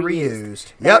totally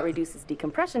reused. Then it reduces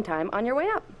decompression time on your way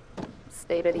up.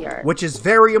 State of the art. Which is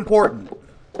very important.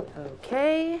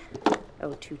 Okay,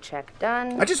 O2 check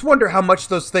done. I just wonder how much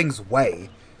those things weigh.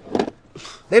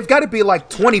 They've got to be like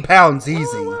 20 pounds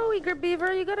easy. Whoa, Eager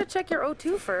Beaver, you gotta check your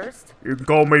O2 first. You can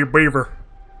call me Beaver.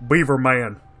 Beaver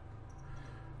Man.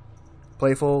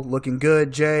 Playful, looking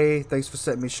good, Jay. Thanks for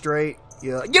setting me straight.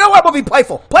 Yeah. You know what? I'm gonna be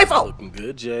playful. Playful! Looking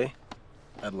good, Jay.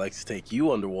 I'd like to take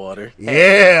you underwater.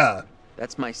 Yeah!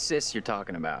 That's my sis you're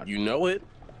talking about. You know it.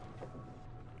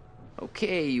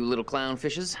 Okay, you little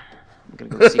clownfishes. I'm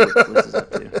gonna go see what Bliss is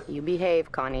up to. You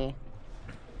behave, Connie.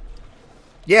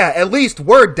 Yeah, at least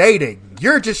we're dating.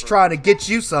 You're just trying to get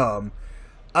you some.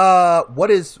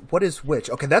 What is which?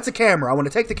 Okay, that's a camera. I want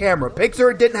to take the camera. Picture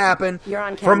it didn't happen. You're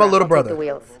on camera. From my little I'll brother. take the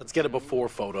wheels. Let's get a before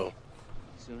photo.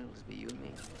 Soon it'll just be you and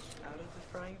me. Out of the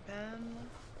frying pan.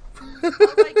 All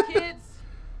right, kids.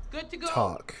 Good to go.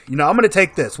 Talk. You know, I'm gonna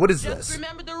take this. What is Just this?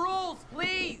 remember the rules,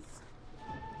 please.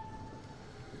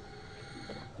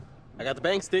 I got the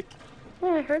bang stick. Yeah,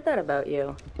 I heard that about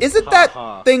you. Isn't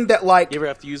that thing that like You ever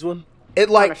have to use one? it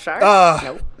like On a shark?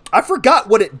 Nope. I forgot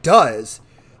what it does,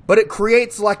 but it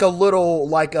creates like a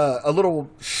little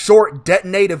short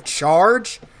detonative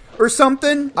charge or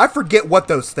something. I forget what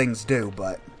those things do,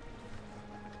 but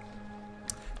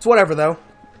it's whatever though.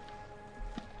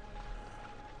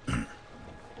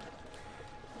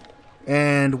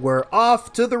 And we're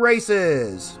off to the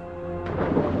races.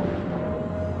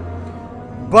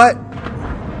 But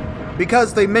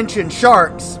because they mentioned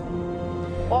sharks,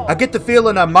 I get the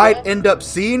feeling I might end up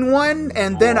seeing one,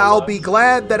 and then I'll be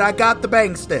glad that I got the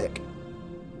bang stick.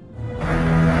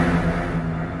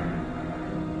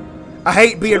 I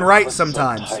hate being right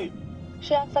sometimes.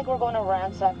 She acts like we're going to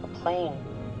ransack the plane.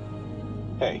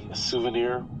 Hey, a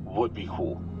souvenir would be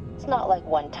cool. It's not like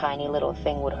one tiny little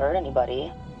thing would hurt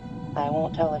anybody. I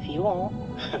won't tell if you won't.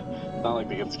 Not like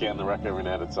they can scan the wreck every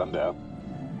night at sundown.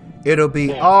 It'll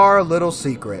be our little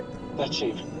secret. That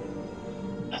shape.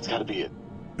 That's gotta be it.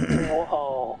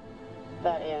 Whoa.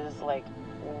 That is, like,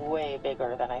 way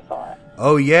bigger than I thought.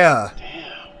 Oh, yeah.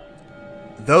 Damn.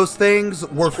 Those things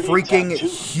were freaking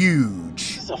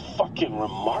huge. This is a fucking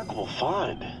remarkable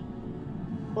find.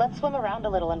 Let's swim around a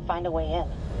little and find a way in.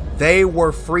 They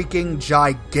were freaking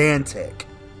gigantic.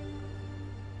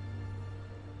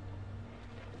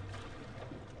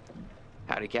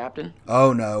 Howdy, Captain.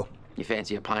 Oh, no. You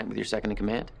fancy a pint with your second in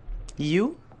command?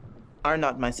 You are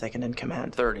not my second in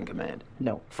command. Third in command.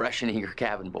 No. Fresh and eager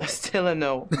cabin boy. Still a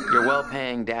no. Your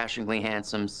well-paying, dashingly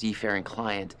handsome, seafaring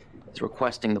client is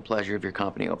requesting the pleasure of your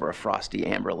company over a frosty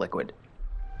amber liquid.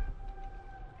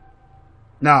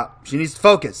 Nah, she needs to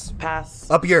focus. Pass.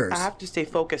 Up yours. I have to stay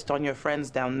focused on your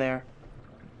friends down there.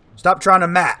 Stop trying to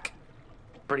mac.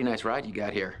 Pretty nice ride you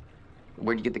got here.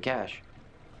 Where'd you get the cash?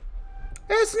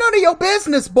 It's none of your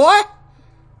business, boy.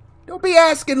 Don't be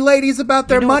asking ladies about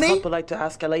their money. It's not polite to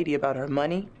ask a lady about her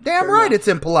money. Damn right it's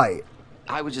impolite.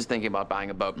 I was just thinking about buying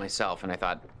a boat myself, and I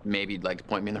thought maybe you'd like to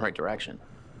point me in the right direction.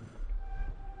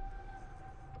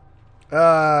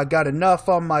 Got enough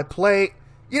on my plate.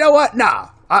 You know what? Nah,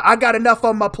 I got enough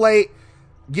on my plate.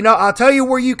 You know, I'll tell you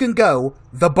where you can go.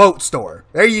 The boat store.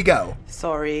 There you go.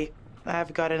 Sorry,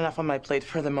 I've got enough on my plate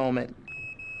for the moment.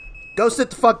 Go sit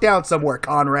the fuck down somewhere,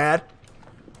 Conrad.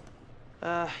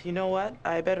 You know what?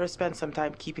 I better spend some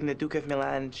time keeping the Duke of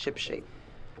Milan shipshape.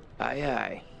 Aye,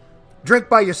 aye. Drink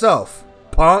by yourself,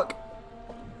 punk.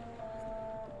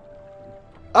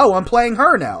 Oh, I'm playing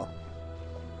her now.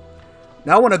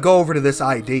 Now I want to go over to this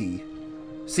ID.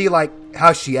 See, like,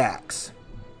 how she acts.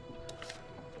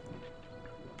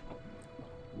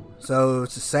 So,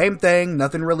 it's the same thing.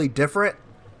 Nothing really different.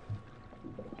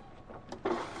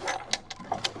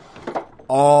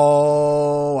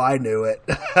 Oh, I knew it.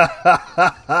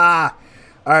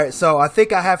 Alright, so I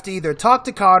think I have to either talk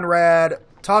to Conrad,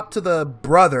 talk to the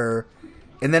brother,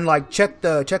 and then, like, check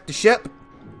the ship.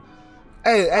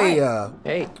 Hey,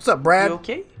 Hey. What's up, Brad? You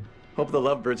okay? Hope the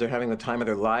lovebirds are having the time of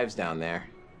their lives down there.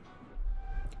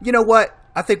 You know what?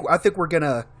 I think we're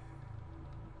gonna...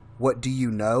 What do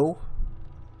you know?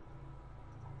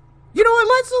 You know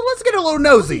what? Let's get a little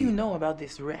nosy. What do you know about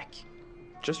this wreck?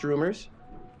 Just rumors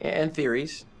and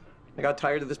theories. I got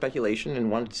tired of the speculation and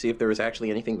wanted to see if there was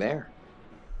actually anything there.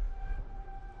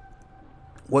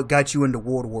 What got you into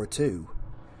World War II?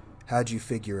 How'd you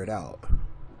figure it out?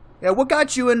 Yeah, what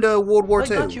got you into World War II?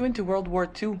 What got you into World War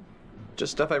II?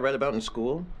 Just stuff I read about in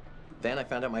school. Then I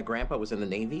found out my grandpa was in the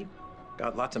Navy.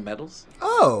 Got lots of medals.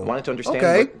 Oh, wanted to understand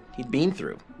okay. what he'd been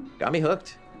through. Got me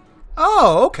hooked.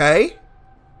 Oh, okay.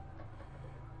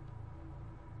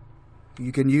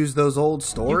 You can use those old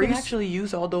stories? You can actually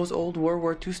use all those old World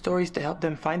War II stories to help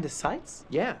them find the sites?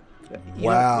 Yeah. You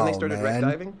wow, know, when they started wreck man.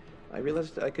 diving, I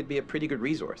realized I could be a pretty good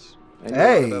resource. I knew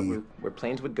Hey. a lot about where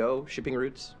planes would go, shipping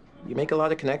routes. You make a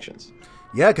lot of connections.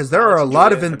 Yeah, because there are a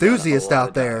lot of enthusiasts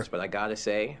out there. But I gotta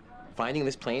say, finding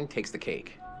this plane takes the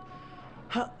cake.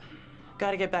 Huh.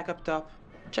 Gotta get back up top.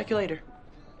 Check you later.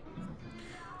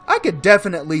 I could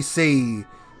definitely see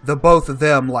the both of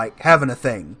them, like, having a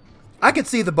thing. I could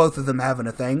see the both of them having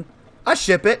a thing. I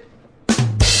ship it.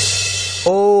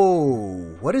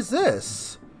 Oh, what is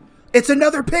this? It's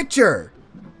another picture.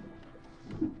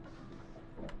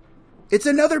 It's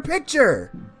another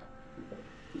picture.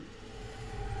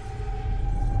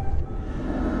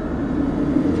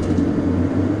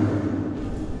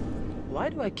 Why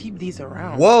do I keep these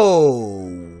around?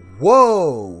 Whoa,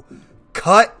 whoa.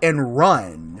 Cut and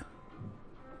run.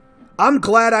 I'm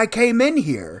glad I came in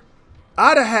here.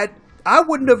 I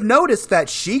wouldn't have noticed that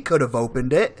she could have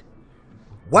opened it.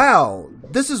 Wow,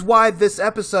 this is why this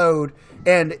episode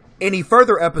and any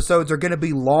further episodes are going to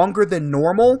be longer than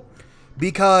normal.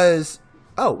 Because,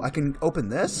 oh, I can open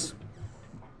this?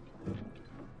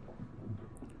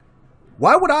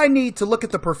 Why would I need to look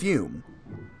at the perfume?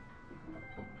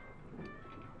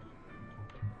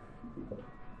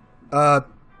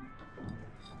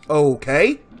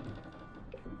 Okay.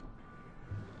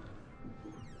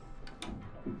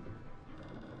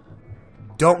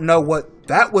 Don't know what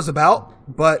that was about,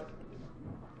 but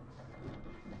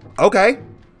okay.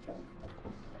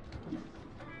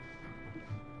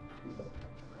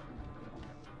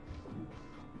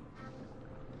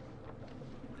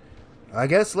 I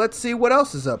guess let's see what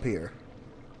else is up here.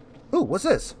 Ooh, what's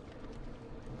this?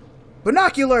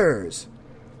 Binoculars!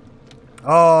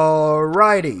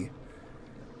 Alrighty.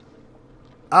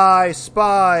 I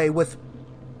spy with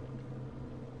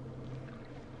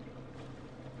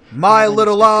my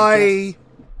little eye.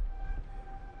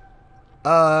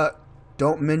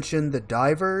 Don't mention the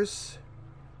divers.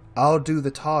 I'll do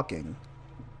the talking.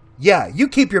 Yeah, you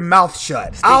keep your mouth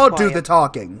shut. I'll do the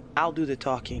talking. I'll do the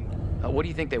talking. What do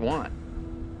you think they want?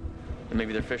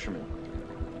 Maybe they're fishermen.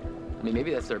 I mean,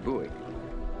 maybe that's their buoy.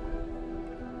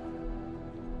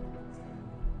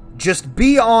 Just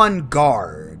be on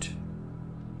guard.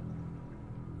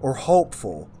 Or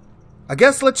hopeful. I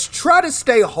guess let's try to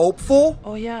stay hopeful.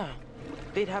 Oh, yeah.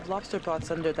 They'd have lobster pots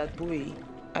under that buoy.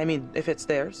 I mean, if it's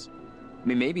theirs. I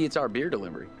mean, maybe it's our beer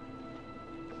delivery.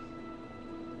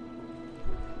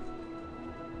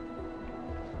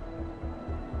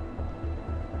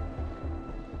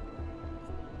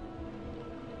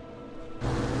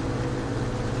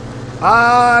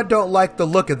 I don't like the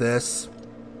look of this.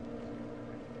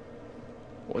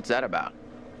 What's that about?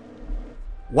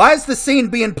 Why is the scene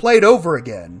being played over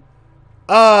again?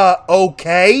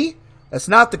 Okay. That's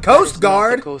not the Coast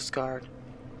Guard. Not the Coast Guard.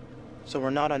 So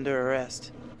we're not under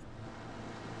arrest.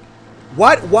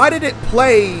 Why did it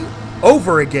play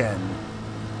over again?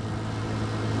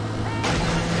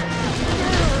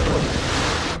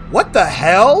 What the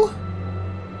hell?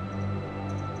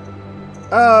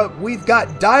 We've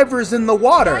got divers in the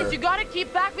water. Guys, you gotta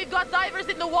keep back. We've got divers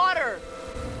in the water.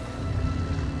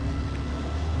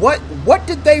 What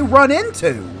did they run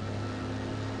into?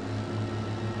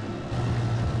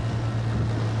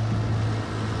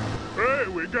 Hey,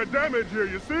 we got damage here.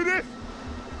 You see this?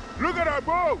 Look at our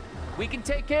boat. We can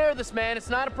take care of this, man. It's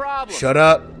not a problem. Shut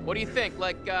up. What do you think?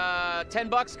 Like,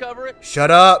 $10 cover it?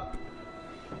 Shut up.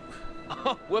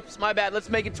 Oh, whoops, my bad. Let's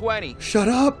make it 20. Shut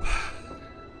up.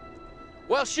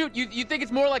 Well, shoot, you think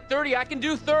it's more like 30? I can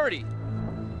do 30.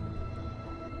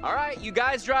 All right, you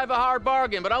guys drive a hard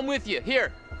bargain, but I'm with you.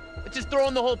 Here, let's just throw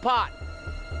in the whole pot.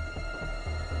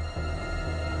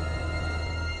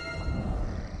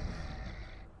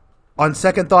 On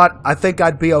second thought, I think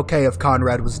I'd be okay if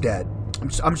Conrad was dead.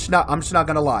 I'm just not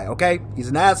gonna lie. Okay, he's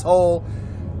an asshole.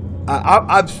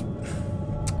 I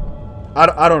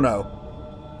don't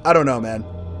know. I don't know, man.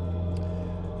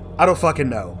 I don't fucking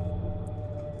know.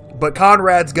 But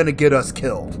Conrad's gonna get us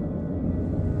killed.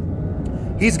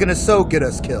 He's gonna so get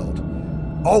us killed.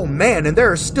 Oh man, and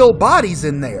there are still bodies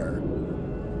in there.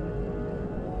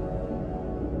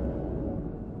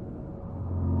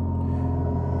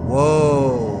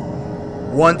 Whoa.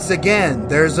 Once again,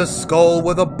 there's a skull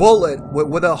with a bullet,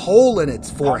 with a hole in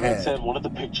its forehead. Said one of the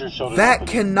pictures showed that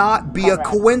cannot be a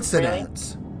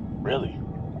coincidence. Really?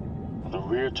 The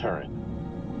rear turret.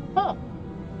 Huh.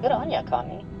 Good on ya,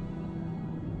 Connie.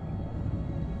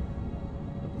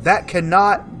 That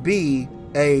cannot be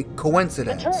a The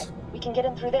coincidence. turret. We can get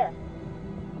in through there.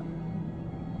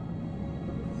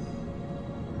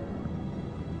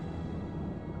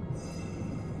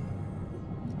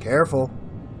 Careful.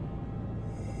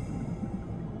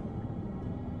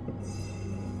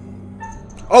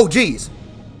 Oh, geez.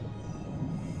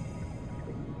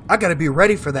 I gotta be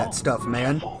ready for that stuff,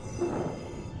 man.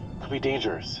 Could be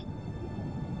dangerous.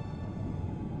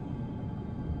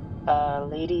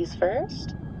 Ladies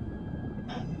first?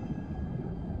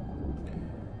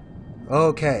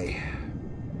 Okay.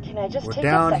 Can I just We're take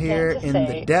down a second here to in say,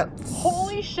 the depths.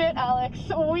 Holy shit, Alex,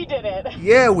 we did it.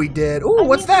 Yeah, we did. Ooh,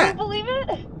 what's Can you that? believe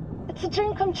it? It's a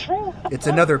dream come true. It's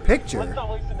another picture.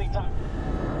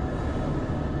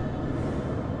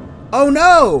 Oh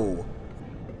no!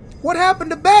 What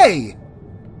happened to Bay?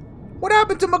 What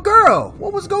happened to my girl?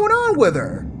 What was going on with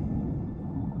her?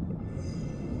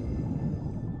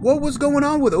 What was going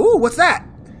on with her? Ooh, what's that?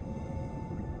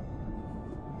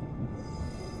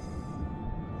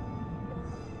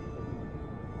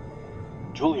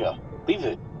 Julia, leave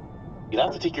it. You'd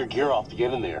have to take your gear off to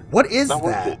get in there. What is Not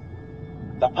that? worth it.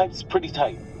 That pipe's pretty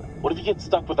tight. What if you get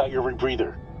stuck without your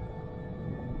rebreather?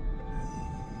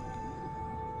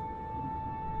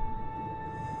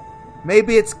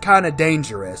 Maybe it's kind of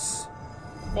dangerous.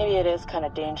 Maybe it is kind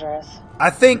of dangerous.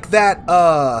 I think that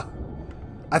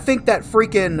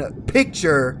freaking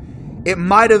picture, it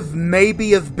might have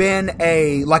maybe have been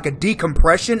like a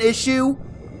decompression issue.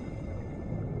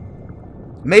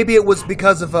 Maybe it was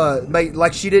because of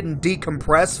like she didn't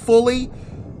decompress fully.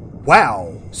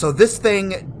 Wow. So this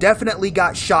thing definitely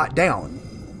got shot down.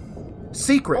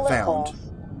 Secret Bullet found. holes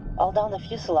all down the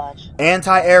fuselage.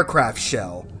 Anti-aircraft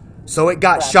shell. So it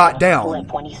got shot down.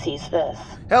 Flip when he sees this.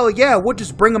 Hell yeah, we'll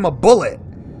just bring him a bullet.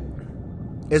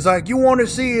 It's like, you want to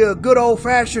see a good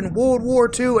old-fashioned World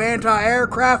War II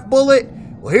anti-aircraft bullet?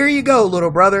 Well, here you go, little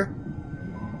brother.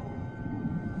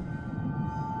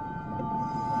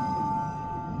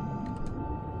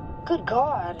 Good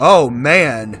God. Oh,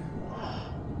 man.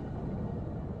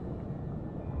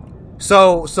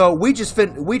 So we just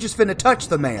finna touch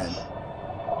the man.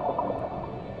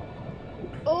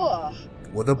 Ugh.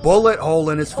 With a bullet hole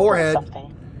in his forehead.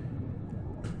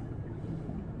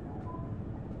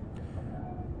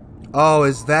 Oh,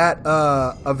 is that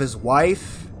of his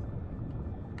wife?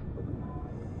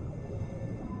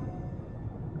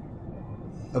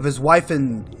 Of his wife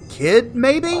and kid,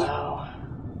 maybe? Wow.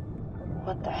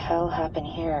 What the hell happened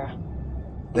here?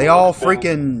 They all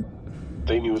freaking...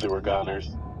 They knew they were goners.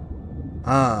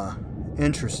 Ah,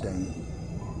 interesting.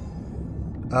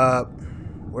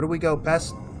 Where do we go?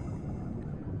 Past...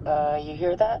 You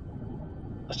hear that?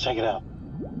 Let's check it out.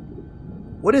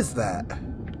 What is that?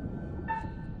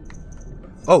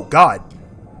 Oh, God.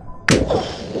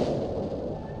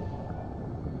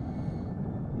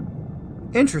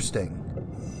 Interesting.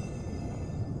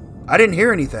 I didn't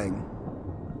hear anything.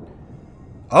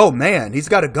 Oh, man, he's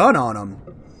got a gun on him.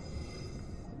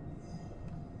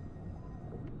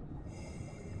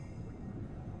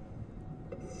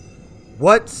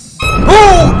 What's...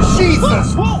 Oh,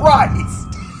 Jesus Christ!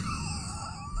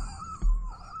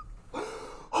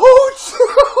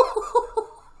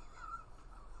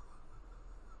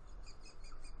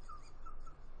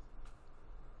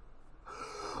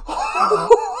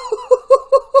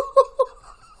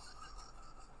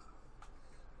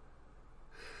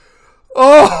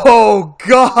 Oh,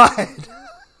 God.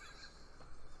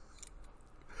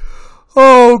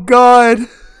 Oh, God.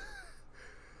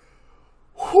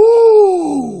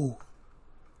 Whoo.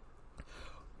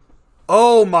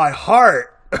 Oh, my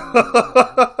heart.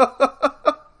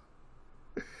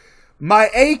 My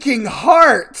aching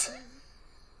heart.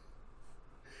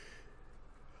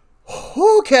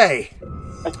 Okay.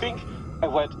 I think I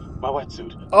wet my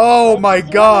wetsuit. Oh, my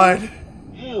God.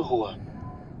 Ew.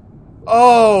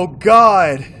 Oh,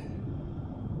 God.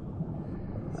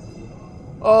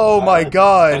 Oh, my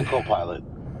God. And co-pilot.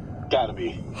 Gotta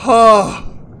be. Oh.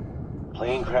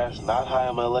 Plane crash not high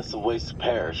on my list of ways to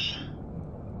perish.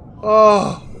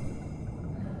 Oh.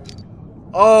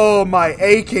 Oh, my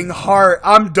aching heart.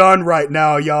 I'm done right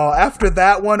now, y'all. After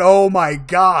that one, oh my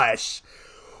gosh.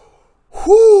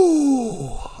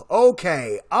 Whew.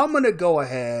 Okay, I'm gonna go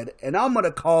ahead and I'm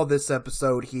gonna call this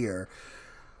episode here.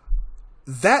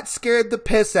 That scared the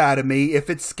piss out of me. If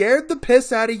it scared the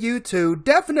piss out of you too,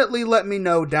 definitely let me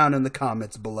know down in the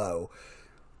comments below.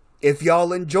 If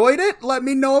y'all enjoyed it, let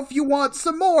me know if you want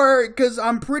some more, because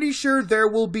I'm pretty sure there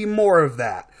will be more of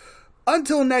that.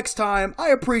 Until next time, I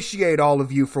appreciate all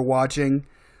of you for watching.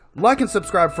 Like and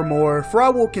subscribe for more, for I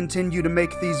will continue to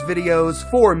make these videos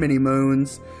for Mini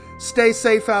Moons. Stay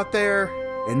safe out there,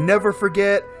 and never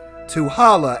forget to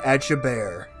holla at your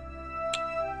bear.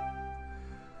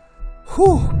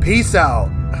 Whew, peace out.